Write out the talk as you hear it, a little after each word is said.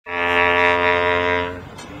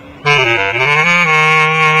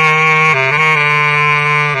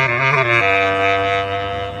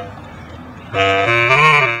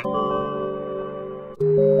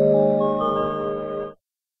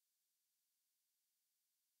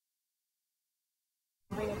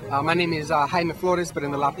My name is Jaime Flores, but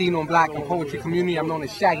in the Latino and Black and poetry community, I'm known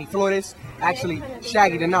as Shaggy Flores. Actually,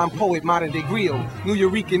 Shaggy, the non-poet, modern-day griot,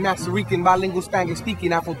 Nuyorican, Maxarican, bilingual,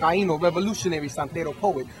 Spanish-speaking, Afro-Taino, revolutionary Santero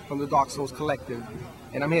poet from the Dark Souls Collective.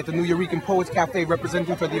 And I'm here at the Nuyorican Poets Cafe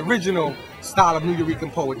representing for the original style of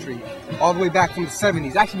Nuyorican poetry, all the way back from the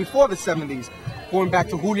 70s, actually before the 70s, going back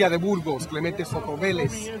to Julia de Burgos, Clemente Soto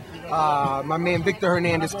Vélez, my man Victor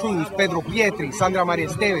Hernandez Cruz, Pedro Pietri, Sandra Maria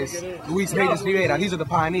Esteves, Luis Reyes Rivera. These are the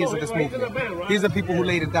pioneers of this movement. These are the people who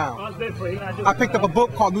laid it down. I picked up a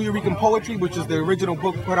book called Nuyorican Poetry, which is the original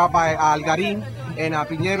book put out by Algarin and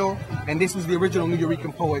Piñero, and this was the original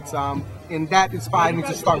Nuyorican poets. And that inspired me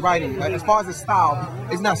to start writing. As far as the style,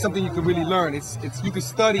 it's not something you can really learn. It's you can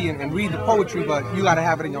study and read the poetry, but you got to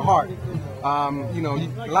have it in your heart. You know,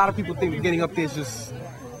 a lot of people think that getting up there is just,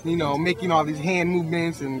 you know, making all these hand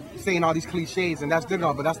movements and saying all these cliches, and that's good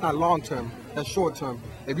enough, but that's not long term. That's short term.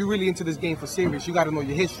 If you're really into this game for serious, you got to know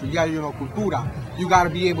your history. You got to know cultura. You got to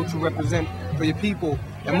be able to represent for your people.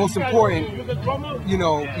 And most important, you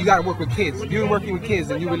know, you got to work with kids. If you're working with kids,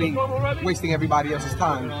 then you're really wasting everybody else's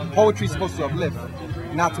time. Poetry is supposed to uplift,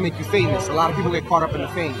 not to make you famous. A lot of people get caught up in the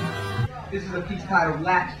fame. This is a piece titled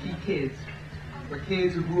Latchkey Kids, for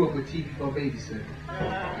kids who grew up with TV for babysitter.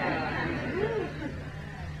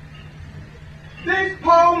 This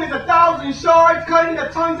poem is 1,000 shards cutting the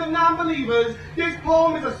tongues of non-believers. This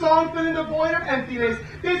poem is a song filling the void of emptiness.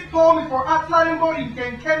 This poem is for Atlan and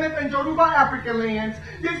Borican, Kenneth and Yoruba African lands.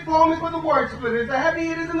 This poem is for the word splitters, the heavy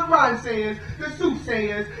hitters and the rhyme sayers, the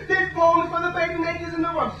soothsayers. This poem is for the baby makers and the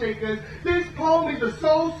rough shakers. This poem is the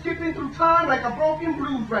soul skipping through time like a broken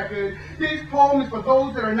blues record. This poem is for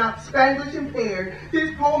those that are not Spanglish impaired. This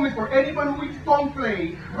poem is for anyone who eats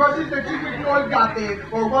tonflay, brushes their teeth with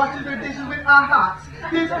molgate, or washes their dishes with aha.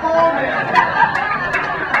 This poem is...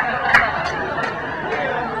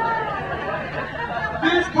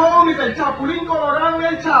 This poem is like Chapulín Colorado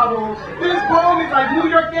and El Chavo. This poem is like New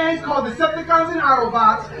York gangs called Decepticons and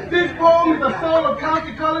Autobots. This poem is the soul of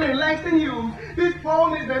County Cullen and Langston Hughes. This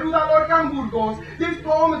poem is Neruda Lorca and Burgos. This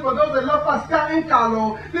poem is for those that love Pascal and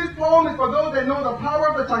Calo. This poem is for those that know the power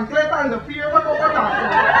of the chancleta and the fear of a copatazo.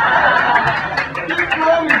 This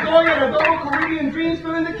poem is Goya and Adobo Caribbean dreams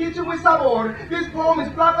filling the kitchen with sabor. This poem is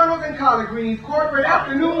plátanos and collard greens, corporate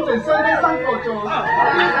afternoons and Sunday sancochos.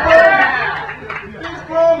 This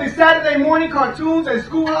poem is Saturday morning cartoons and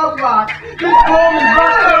schoolhouse rocks. This poem is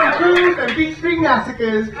Rocksteady Cruise and Beach Street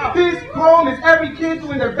massacres. This poem is every kid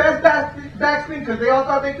doing their best backspin because they all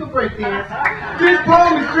thought they could break dance. This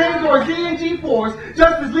poem is Trains or Z and G-Force,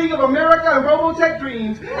 Justice League of America and Robotech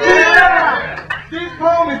Dreams. This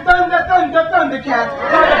poem is Thunder, Thunder, Thundercats.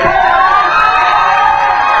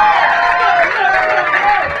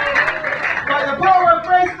 By the power of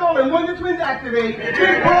Brainstorm and Wonder Twins activate.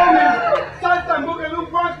 This poem is Salsa and Boogaloo,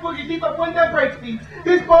 Bronx Boogie, Tito Puente Breakbeats.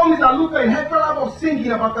 This poem is Aluca and Hector Lavoe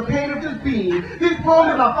singing about the pain of just being. This poem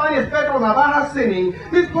is Afanias Pedro Navaja sinning.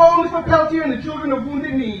 This poem is for Peltier and the children of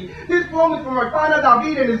wounded knee. This poem is for Martana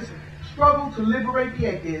David and his struggle to liberate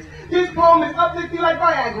Pieques. This poem is uplifting like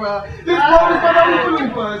Viagra. This poem is for the Oompa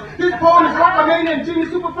Loompas. This poem is for Kamena and Jimmy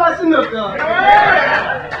Superfly Sanuka.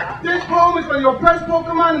 This poem is for the oppressed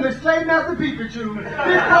Pokemon and the slave master Pikachu.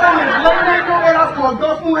 This poem is Late Night Novelas called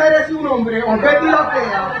Dos Mujeres y un Hombre, or Betty La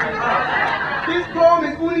Fea. This poem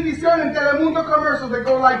is Univision and Telemundo commercials that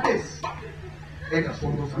go like this. Ellas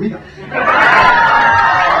son dos amigas.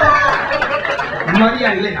 María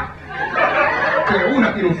y Elena. Pero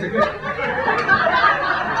una tiene un secreto.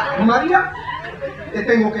 María, te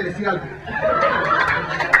tengo que decir algo.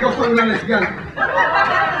 Yo soy una lesbiana.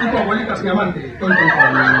 Y tu abuelita es mi amante. This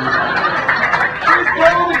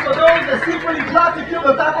poem is for those that secretly plot to kill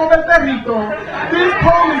the Taco Bell perrito. This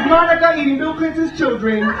poem is Monica eating Bill Clinton's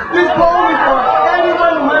children. This poem is for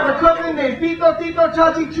anyone who has a cousin named Pito, Tito,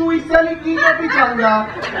 Chachi, Chuy, Celi, Tito, Pichanga.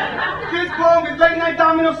 This poem is late night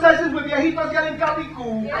domino sessions with viejitos yelling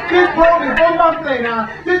Capicu. This poem is Bomba Plena.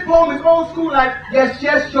 This poem is old school like yes,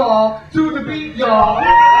 yes, y'all, to the beat, y'all.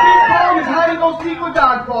 This poem is hide and go seek with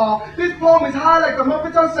dodgeball. This poem is high like the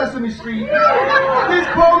Muppets on Sesame Street. This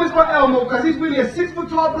poem is for Elmo because he's really a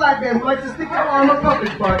 6-foot-tall black man who likes to stick his arm up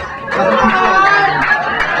puppet's butt.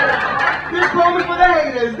 This poem is for the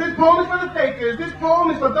haters. This poem is for the fakers. This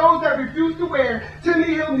poem is for those that refuse to wear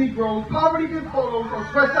Timmy Hill Negroes, poverty-filled polos, or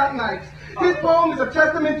stretched out Nikes. This poem is a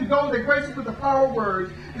testament to those that grace us with the power of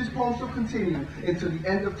words. This poem shall continue until the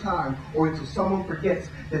end of time, or until someone forgets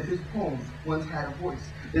that this poem once had a voice.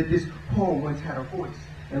 That this poem once had a voice.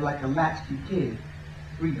 And like a latchkey kid,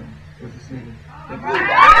 freedom was its name.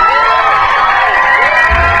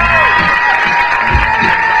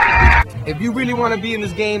 If you really want to be in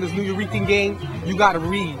this game, this Nuyorican game, you gotta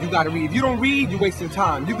read. You gotta read. If you don't read, you're wasting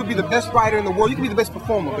time. You could be the best writer in the world. You could be the best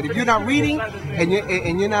performer, but if you're not reading and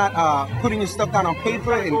you're not putting your stuff down on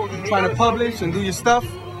paper and trying to publish and do your stuff,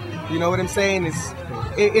 you know what I'm saying?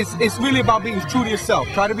 It's really about being true to yourself.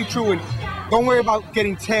 Try to be true and don't worry about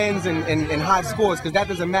getting 10s and high scores, because that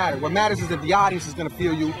doesn't matter. What matters is if the audience is gonna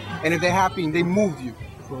feel you and if they're happy and they moved you.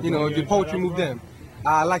 You know, if your poetry moved them.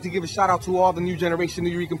 I'd like to give a shout out to all the new generation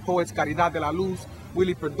Nuyorican poets, Caridad de la Luz,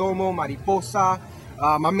 Willie Perdomo, Mariposa,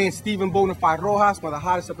 my man Stephen Bonafide Rojas, one of the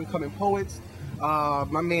hottest up and coming poets,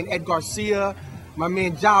 my man Ed Garcia, my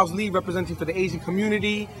man Giles Lee representing for the Asian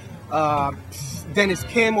community, Dennis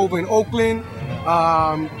Kim over in Oakland,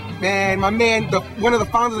 man, my man, one of the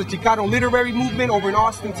founders of the Chicano literary movement over in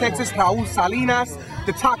Austin, Texas, Raul Salinas,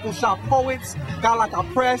 the Taco Shop Poets, Galata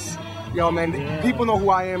Press. Yo, man, people know who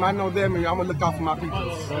I am. I know them, and I'm gonna look out for my people.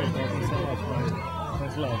 Thanks a lot.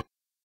 Thanks a lot.